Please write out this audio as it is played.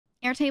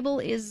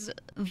Airtable is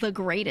the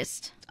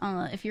greatest.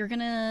 If you're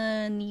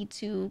gonna need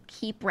to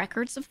keep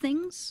records of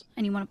things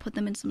and you want to put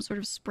them in some sort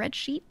of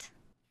spreadsheet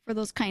for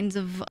those kinds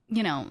of,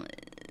 you know,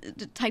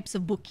 types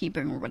of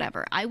bookkeeping or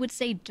whatever, I would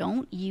say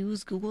don't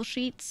use Google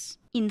Sheets.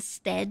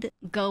 Instead,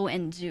 go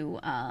and do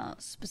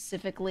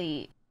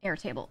specifically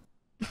Airtable.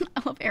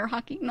 I love air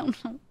hockey. No,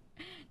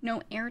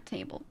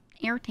 Airtable.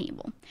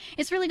 Airtable.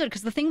 It's really good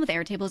because the thing with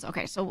Airtable is,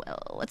 okay, so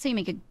let's say you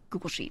make a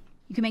Google Sheet.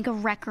 You can make a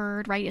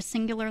record, right? A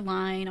singular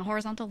line, a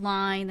horizontal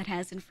line that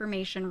has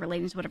information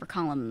relating to whatever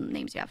column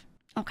names you have.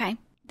 Okay,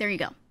 there you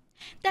go.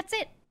 That's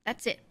it.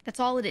 That's it. That's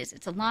all it is.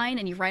 It's a line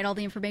and you write all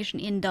the information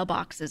in the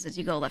boxes as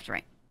you go left to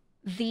right.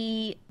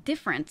 The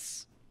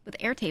difference with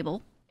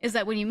Airtable is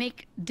that when you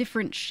make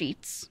different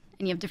sheets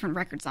and you have different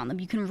records on them,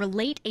 you can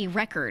relate a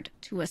record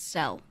to a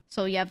cell.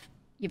 So you have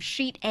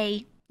sheet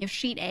A,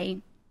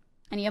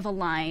 and you have a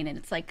line, and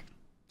it's like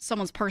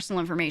someone's personal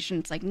information.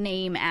 It's like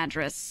name,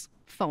 address,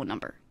 phone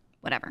number,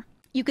 whatever.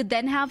 You could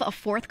then have a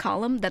fourth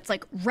column that's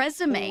like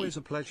resume. Always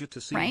a pleasure to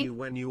see you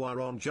when you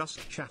are on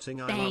Just Chatting.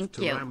 I love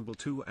to ramble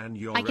too, and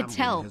your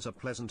rambling has a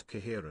pleasant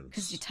coherence.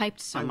 Because you typed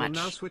so much. I will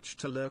now switch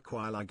to lurk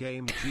while I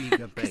game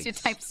GEEGA because you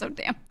typed so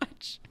damn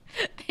much.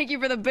 Thank you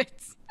for the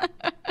bits.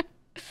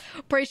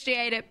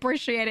 Appreciate it.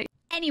 Appreciate it.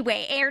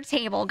 Anyway,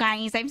 Airtable,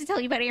 guys. I have to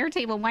tell you about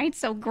Airtable. Why it's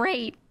so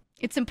great.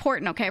 It's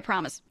important, okay? I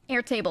promise.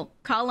 Airtable.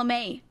 Column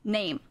A,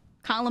 name.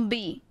 Column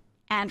B,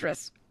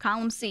 address.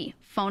 Column C,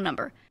 phone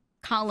number.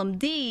 Column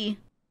D,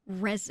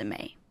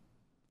 resume.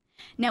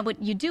 Now,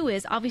 what you do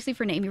is, obviously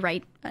for name, you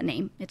write a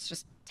name. It's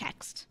just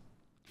text.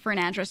 For an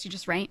address, you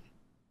just write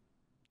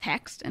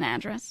text, an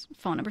address,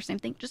 phone number, same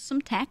thing. Just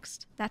some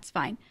text. That's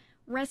fine.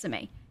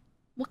 Resume.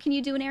 What can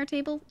you do in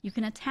Airtable? You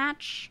can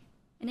attach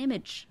an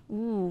image.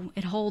 Ooh,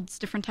 it holds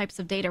different types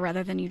of data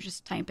rather than you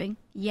just typing.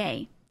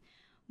 Yay.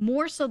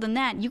 More so than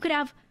that, you could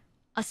have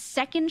a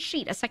second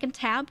sheet, a second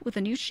tab with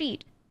a new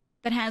sheet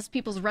that has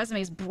people's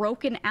resumes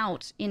broken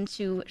out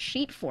into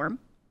sheet form.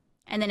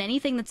 And then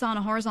anything that's on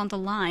a horizontal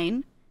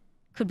line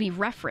could be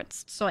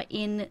referenced. So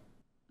in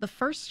the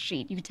first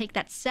sheet, you could take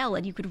that cell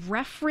and you could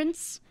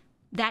reference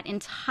that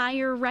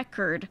entire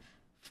record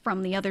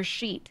from the other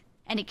sheet.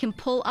 And it can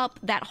pull up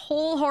that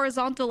whole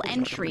horizontal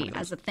entry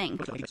as a thing.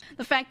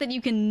 The fact that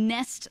you can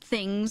nest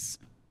things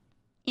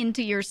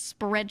into your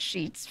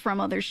spreadsheets from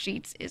other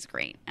sheets is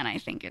great. And I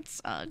think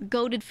it's a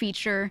goated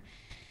feature.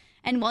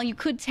 And while you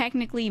could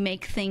technically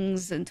make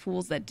things and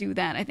tools that do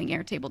that, I think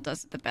Airtable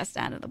does it the best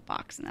out of the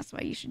box. And that's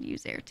why you should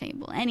use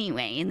Airtable.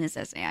 Anyway, in this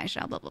essay, I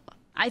shall blah, blah, blah.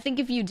 I think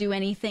if you do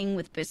anything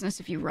with business,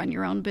 if you run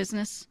your own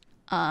business,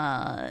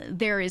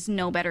 there is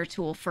no better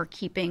tool for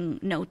keeping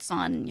notes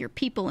on your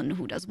people and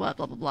who does what,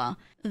 blah, blah, blah,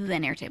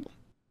 than Airtable.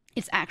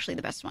 It's actually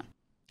the best one.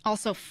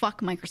 Also,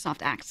 fuck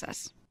Microsoft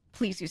Access.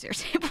 Please use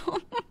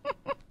Airtable.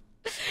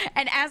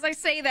 And as I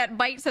say that,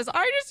 Byte says,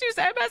 I just use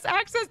MS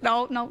Access.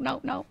 No.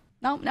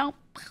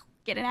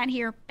 Get it out of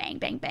here. Bang,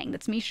 bang, bang.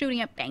 That's me shooting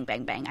it. Bang,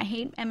 bang, bang. I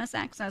hate MS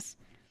Access.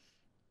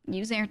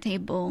 Use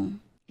Airtable.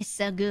 It's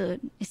so good.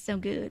 It's so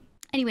good.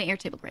 Anyway,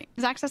 Airtable, great.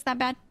 Is Access that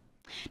bad?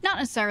 Not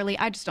necessarily.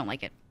 I just don't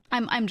like it.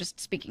 I'm just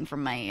speaking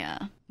from my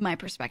my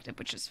perspective,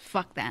 which is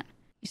fuck that.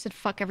 You said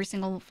fuck every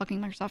single fucking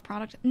Microsoft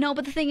product? No,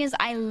 but the thing is,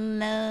 I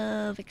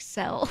love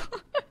Excel.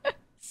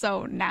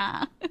 So,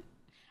 nah.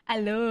 I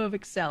love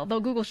Excel. Though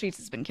Google Sheets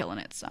has been killing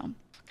it, so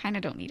kind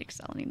of don't need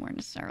Excel anymore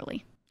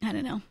necessarily. I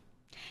don't know.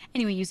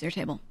 Anyway, use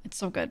Airtable. It's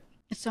so good.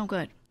 It's so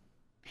good.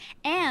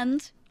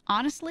 And,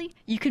 honestly,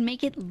 you can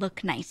make it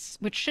look nice,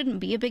 which shouldn't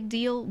be a big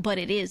deal, but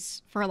it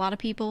is for a lot of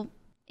people.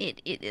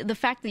 The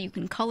fact that you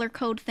can color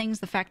code things,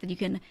 the fact that you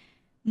can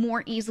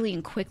more easily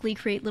and quickly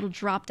create little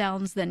drop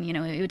downs than, you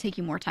know, it would take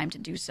you more time to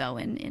do so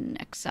in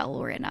Excel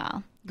or in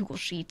Google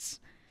Sheets.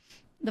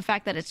 The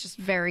fact that it's just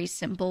very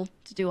simple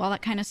to do all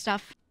that kind of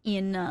stuff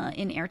in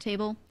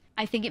Airtable,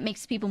 I think it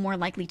makes people more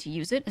likely to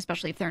use it,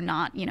 especially if they're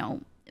not, you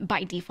know,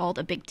 by default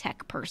a big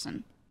tech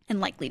person and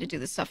likely to do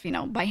this stuff, you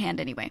know, by hand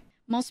anyway.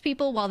 Most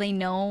people, while they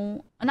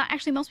know,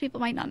 most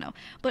people might not know,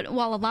 but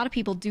while a lot of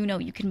people do know,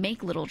 you can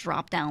make little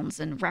drop downs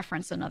and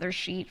reference another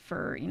sheet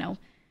for, you know,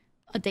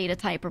 a data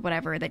type or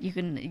whatever that you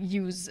can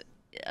use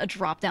a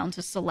drop down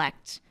to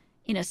select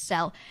in a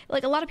cell.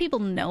 Like, a lot of people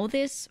know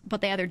this, but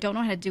they either don't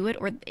know how to do it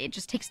or it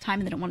just takes time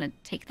and they don't want to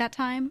take that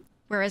time.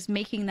 Whereas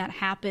making that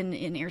happen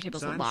in Airtable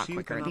is a lot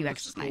quicker. The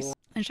UX is nice.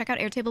 And check out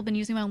Airtable. Been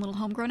using my own little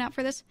homegrown app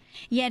for this.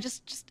 Yeah,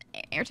 just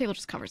Airtable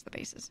just covers the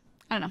bases.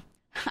 I don't know.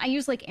 I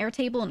use like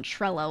Airtable and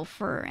Trello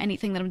for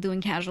anything that I'm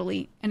doing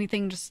casually.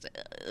 Anything just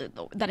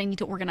that I need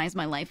to organize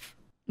my life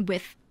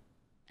with.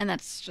 And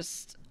that's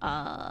just,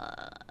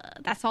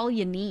 that's all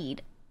you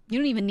need. You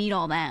don't even need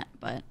all that,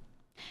 but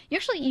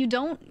you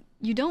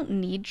don't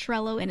need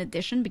Trello in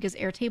addition because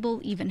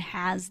Airtable even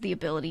has the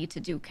ability to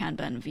do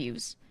Kanban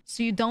views.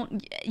 So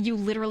you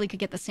literally could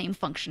get the same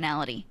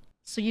functionality.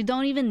 So you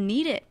don't even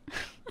need it.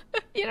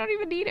 You don't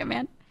even need it,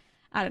 man.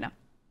 I don't know.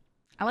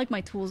 I like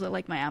my tools. I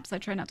like my apps. I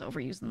try not to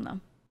overuse them, though.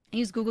 I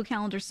use Google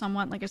Calendar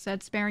somewhat, like I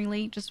said,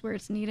 sparingly, just where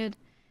it's needed.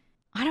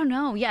 I don't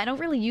know. Yeah, I don't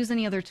really use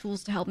any other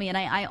tools to help me, and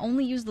I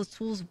only use those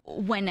tools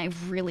when I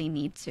really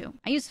need to.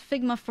 I use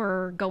Figma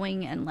for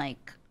going and,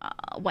 like,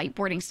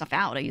 whiteboarding stuff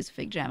out. I use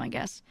FigJam, I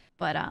guess.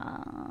 But,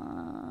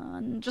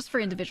 just for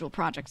individual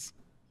projects,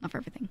 not for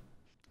everything.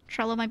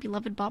 Trello, my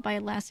beloved, bought by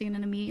Atlassian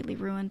and immediately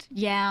ruined.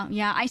 Yeah,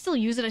 I still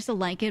use it. I still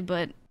like it,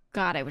 but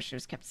God, I wish it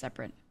was kept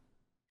separate.